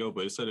 13 years ago,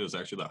 but it said it was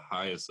actually the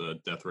highest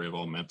death rate of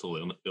all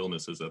mental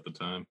illnesses at the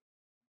time.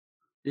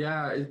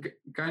 Yeah, it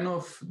kind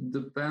of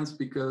depends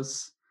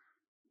because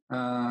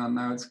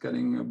now it's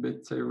getting a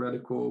bit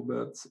theoretical,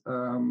 but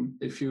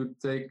if you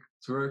take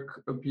drug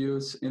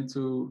abuse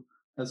into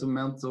as a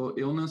mental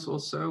illness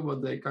also,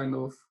 what they kind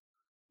of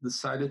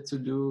decided to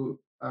do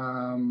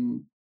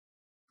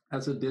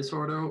as a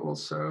disorder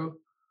also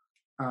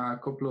a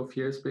couple of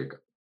years back,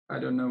 I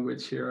don't know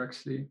which year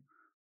actually,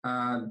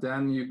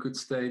 then you could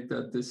state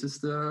that this is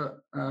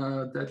the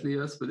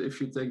deadliest, but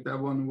if you take that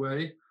one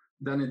away,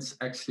 then it's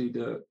actually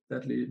then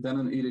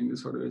an eating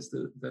disorder is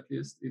the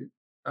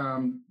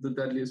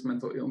deadliest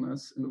mental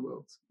illness in the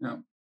world. Yeah.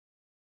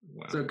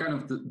 Wow. So it kind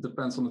of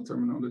depends on the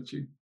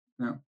terminology.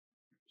 Yeah.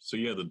 So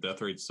yeah, the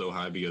death rate's so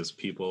high because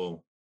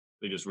people,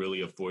 they just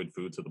really avoid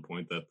food to the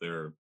point that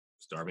they're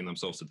starving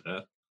themselves to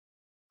death.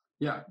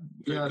 Yeah.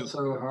 Yeah.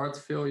 So heart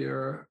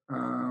failure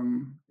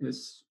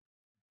is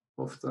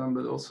often,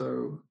 but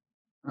also,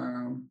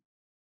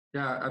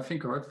 I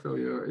think heart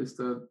failure is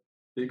the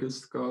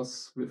biggest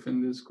cause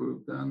within this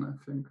group then, I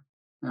think.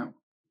 Yeah.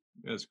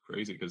 That's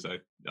crazy because I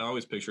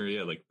always picture,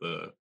 like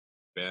the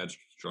bad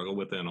struggle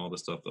with it and all the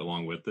stuff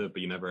along with it,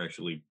 but you never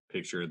actually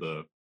picture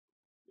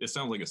it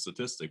sounds like a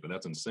statistic, but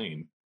that's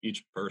insane.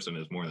 Each person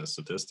is more than a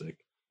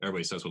statistic.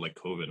 Everybody says with like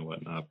COVID and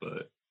whatnot,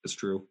 but it's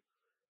true.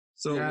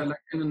 So yeah, like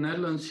in the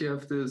Netherlands, you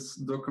have this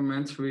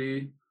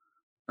documentary,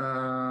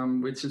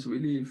 which is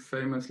really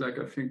famous. Like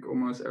I think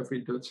almost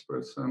every Dutch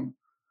person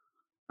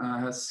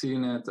has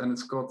seen it, and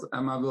it's called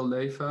Emma Wil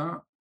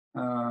Leven,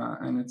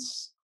 and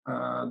it's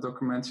a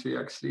documentary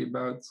actually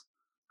about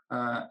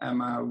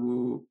Emma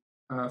who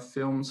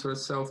films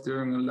herself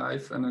during her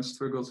life and her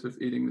struggles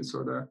with eating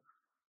disorder.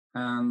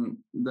 And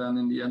then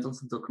in the end of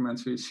the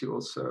documentary, she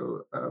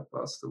also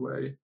passed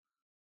away.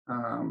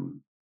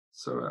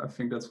 So I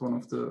think that's one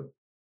of the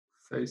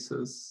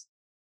faces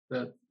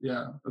that,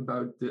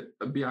 about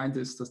behind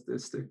the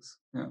statistics.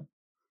 Yeah.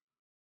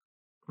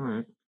 All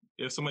right.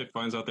 If somebody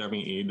finds out they're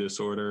having an eating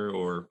disorder,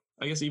 or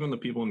I guess even the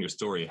people in your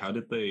story, how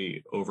did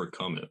they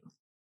overcome it?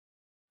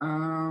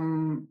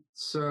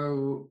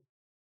 So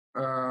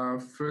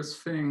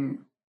first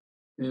thing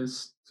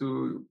is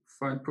to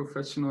find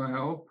professional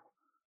help,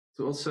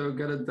 to also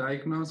get a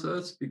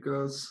diagnosis,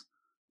 because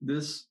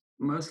this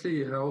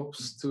mostly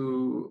helps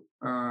to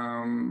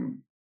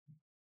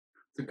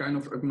kind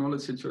of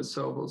acknowledge it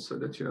yourself also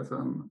that you have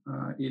an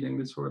eating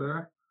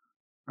disorder,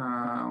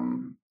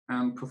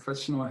 and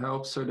professional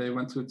help. So they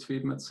went to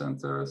treatment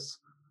centers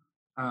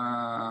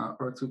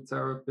or to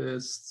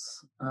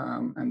therapists,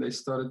 and they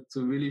started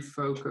to really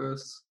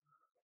focus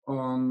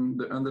on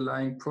the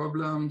underlying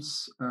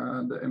problems,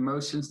 the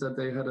emotions that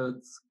they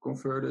hadn't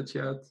converted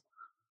yet,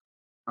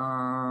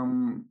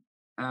 and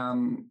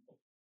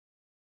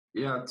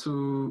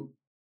to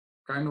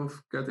kind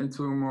of get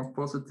into a more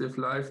positive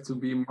life, to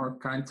be more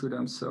kind to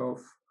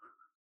themselves,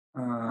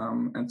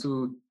 and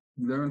to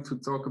learn to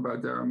talk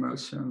about their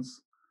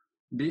emotions.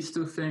 These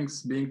two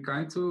things, being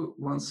kind to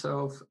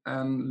oneself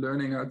and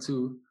learning how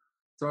to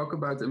talk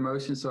about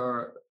emotions,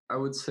 are, I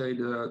would say,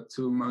 the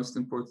two most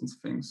important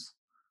things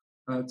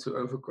to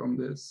overcome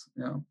this.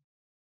 Yeah.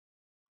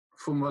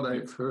 From what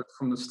I've heard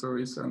from the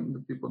stories and the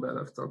people that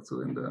I've talked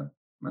to in the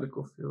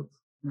medical field.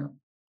 Yeah.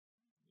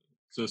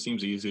 So it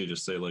seems easy to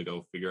just say like,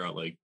 oh, figure out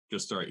like,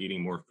 just start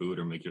eating more food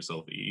or make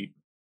yourself eat.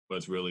 But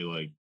it's really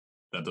like,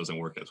 that doesn't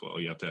work as well.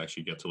 You have to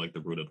actually get to like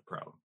the root of the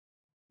problem.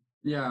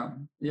 Yeah,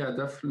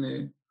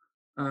 definitely.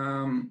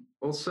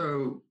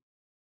 Also,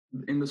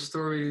 in the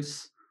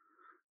stories,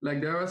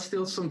 like there are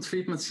still some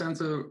treatment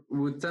centers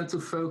who tend to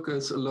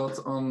focus a lot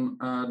on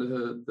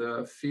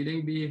the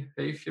feeding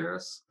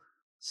behaviors.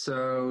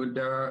 So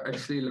there are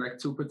actually like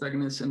two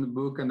protagonists in the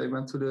book, and they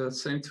went to the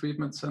same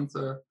treatment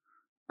center,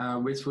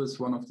 which was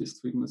one of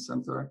these treatment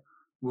centers,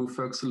 who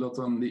focus a lot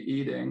on the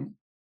eating.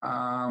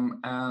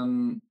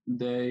 And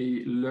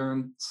they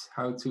learned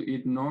how to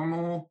eat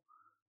normal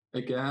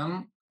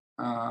again.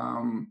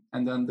 And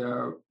then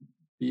their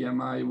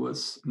BMI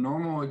was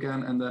normal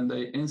again, and then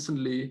they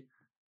instantly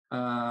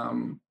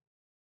had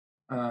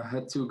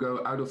to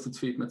go out of the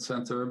treatment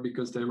center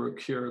because they were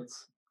cured,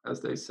 as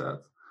they said.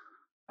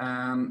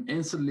 And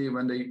instantly,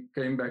 when they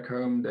came back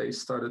home, they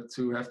started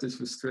to have these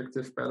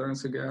restrictive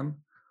patterns again.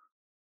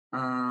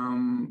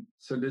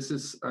 So this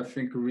is, I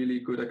think, a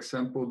really good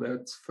example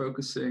that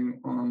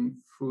focusing on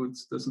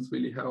foods doesn't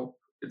really help.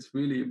 It's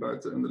really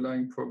about the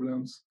underlying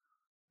problems.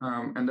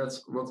 And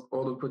that's what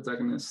all the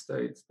protagonists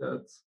state,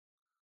 that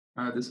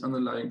these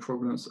underlying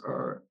problems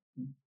are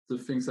the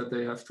things that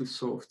they have to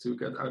solve to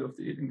get out of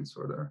the eating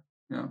disorder.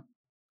 Yeah.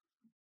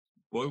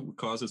 What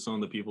causes some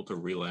of the people to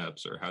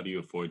relapse, or how do you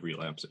avoid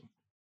relapsing?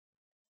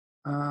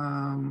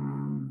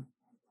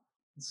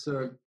 It's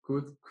a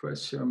good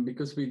question,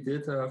 because we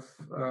did have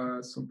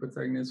some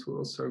protagonists who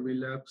also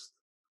relapsed.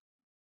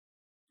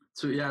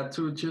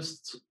 To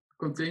just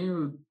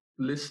continue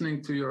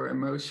listening to your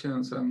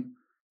emotions and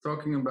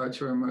talking about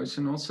your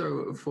emotion,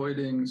 also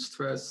avoiding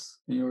stress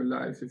in your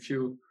life. If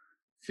you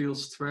feel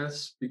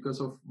stress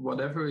because of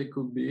whatever it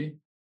could be,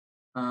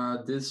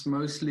 this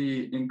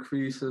mostly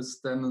increases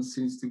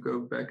tendencies to go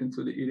back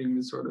into the eating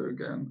disorder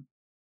again.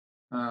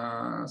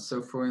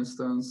 So for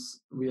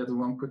instance, we had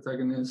one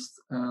protagonist,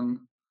 and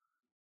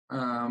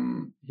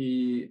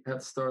he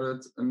had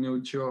started a new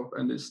job,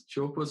 and this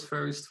job was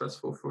very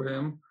stressful for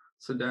him.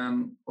 So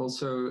then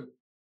also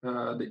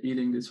the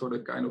eating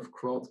disorder kind of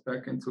crawled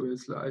back into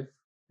his life.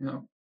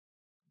 Yeah.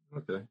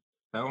 Okay.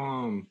 How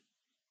I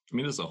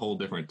mean, this is a whole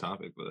different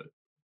topic, but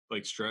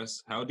like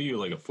stress, how do you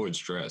like avoid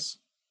stress?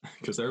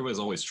 Because everybody's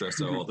always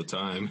stressed out all the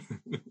time.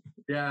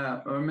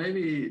 Yeah, or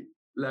maybe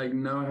like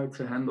know how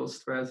to handle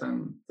stress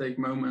and take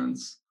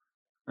moments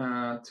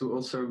to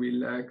also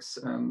relax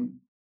and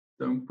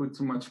don't put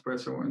too much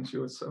pressure on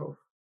yourself,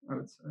 I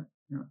would say.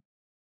 Yeah.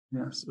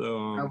 Yeah.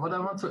 So What I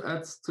want to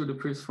add to the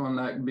previous one,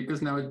 like,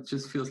 because now it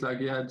just feels like,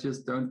 yeah,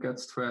 just don't get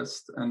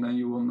stressed and then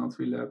you will not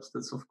relapse.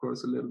 That's of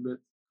course a little bit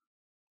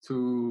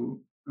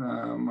too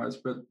much,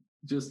 but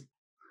just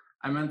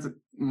I meant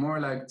more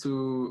like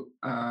to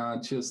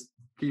just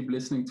keep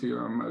listening to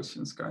your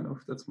emotions, kind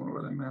of. That's more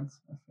what I meant,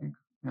 I think.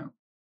 Yeah.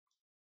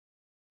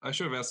 I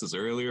should have asked this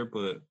earlier,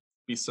 but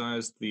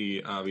besides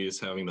the obvious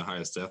having the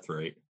highest death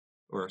rate,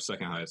 or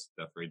second highest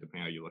death rate,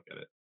 depending how you look at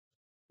it,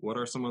 what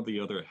are some of the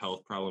other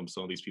health problems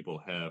some of these people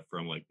have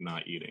from like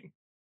not eating?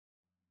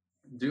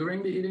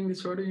 During the eating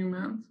disorder, you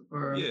meant?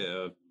 Or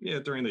Yeah,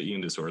 during the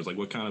eating disorders, like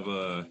what kind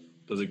of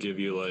does it give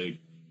you, like,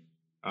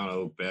 I don't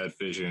know, bad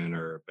vision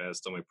or bad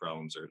stomach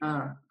problems or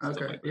stuff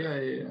okay. like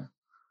that?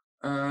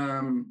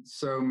 Yeah.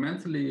 So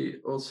mentally,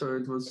 also,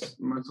 it was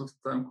most of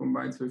the time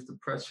combined with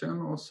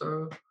depression,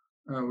 also,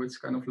 which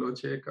kind of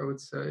logic, I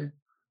would say.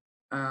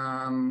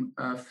 And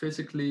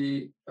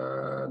physically,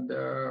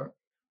 there.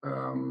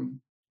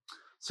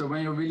 So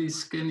when you're really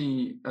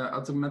skinny,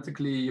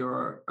 automatically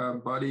your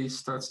body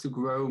starts to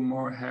grow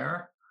more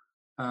hair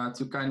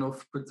to kind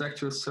of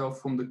protect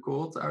yourself from the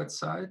cold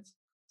outside.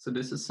 So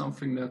this is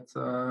something that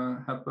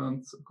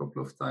happened a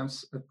couple of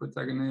times at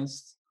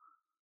Protagonist.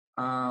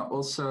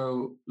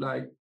 Also,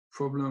 like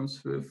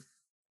problems with,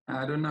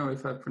 I don't know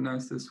if I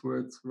pronounce this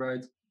word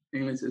right.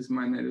 English is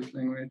my native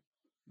language.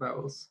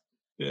 Vowels.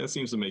 Yeah, it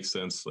seems to make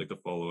sense, like the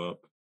follow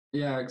up.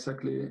 Yeah,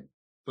 exactly.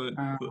 But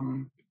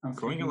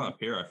growing a lot of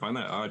hair, I find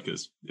that odd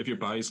because if your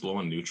body's low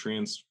on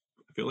nutrients,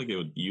 I feel like it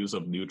would use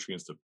up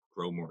nutrients to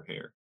grow more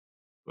hair.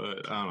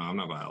 But I don't know, I'm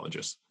not a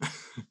biologist.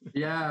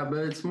 Yeah, but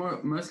it's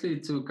mostly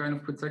to kind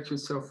of protect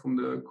yourself from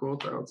the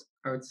cold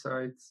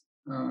outside.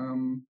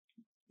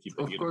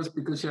 Of course,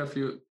 because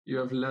you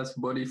have less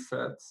body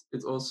fat.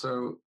 It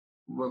also,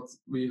 what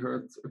we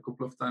heard a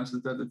couple of times,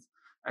 is that it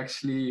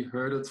actually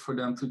hurted for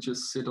them to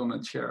just sit on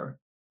a chair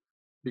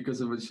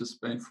because it was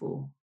just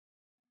painful.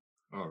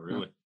 Oh,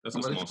 really? Yeah. That's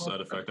a small side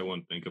effect I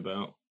wouldn't think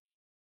about.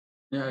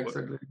 Yeah,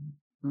 exactly.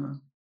 Yeah.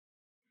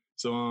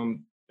 So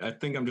I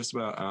think I'm just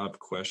about out of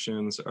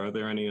questions. Are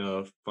there any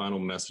final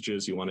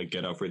messages you want to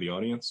get out for the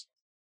audience?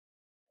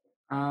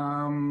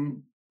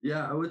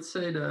 Yeah, I would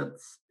say that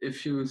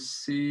if you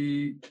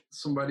see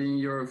somebody in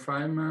your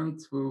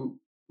environment who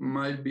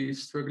might be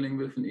struggling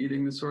with an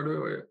eating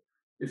disorder, or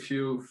if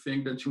you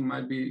think that you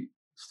might be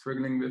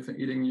struggling with an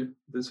eating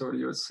disorder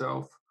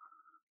yourself,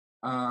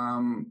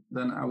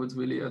 then I would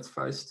really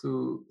advise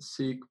to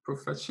seek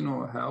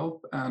professional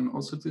help and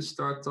also to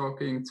start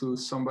talking to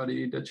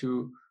somebody that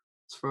you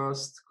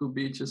trust, could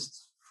be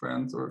just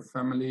friend or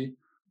family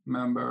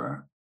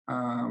member,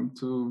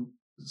 to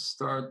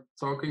start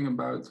talking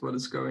about what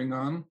is going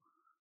on,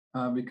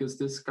 because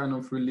this kind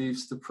of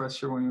relieves the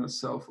pressure on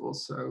yourself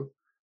also.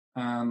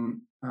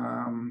 And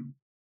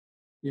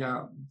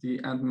the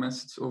end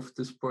message of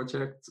this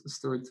project,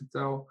 Story to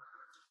Tell,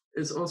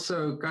 is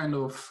also kind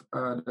of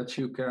that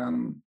you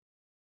can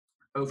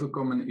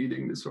overcome an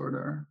eating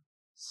disorder.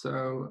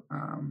 So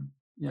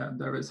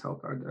there is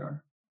help out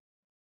there.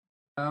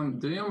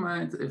 Do you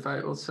mind if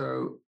I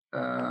also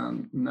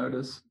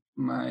notice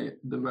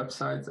the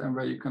website and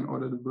where you can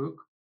order the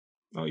book?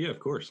 Oh yeah, of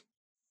course.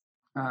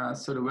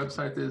 So the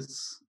website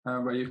is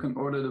where you can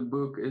order the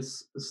book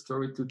is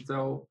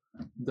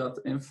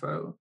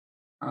storytotell.info,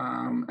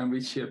 and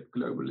we ship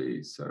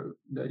globally, so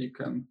that you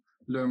can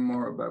learn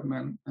more about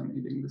men and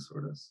eating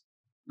disorders.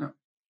 Yeah.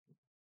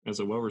 As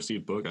a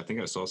well-received book, I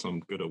think I saw some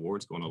good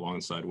awards going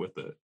alongside with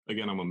it.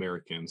 Again, I'm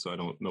American, so I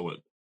don't know what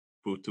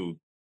Putu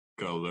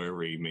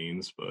Galeri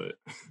means, but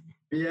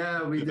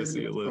Yeah, we good to did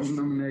see get a some list.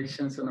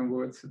 nominations and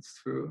awards. It's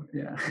true.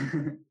 Yeah,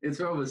 it's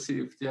well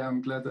received. Yeah,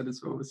 I'm glad that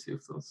it's well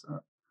received also.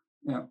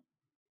 Yeah.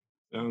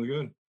 Sounds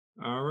good.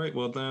 All right.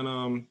 Well,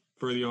 then,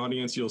 for the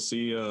audience, you'll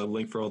see a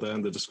link for all that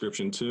in the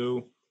description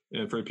too.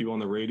 And for people on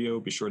the radio,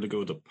 be sure to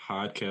go to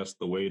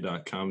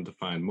podcasttheway.com to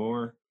find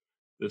more.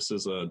 This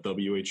is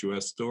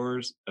WHUS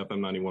Stores, FM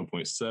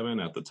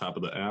 91.7 at the top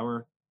of the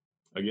hour.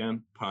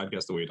 Again,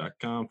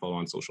 podcasttheway.com. Follow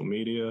on social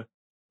media.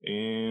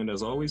 And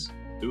as always,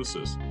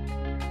 deuces.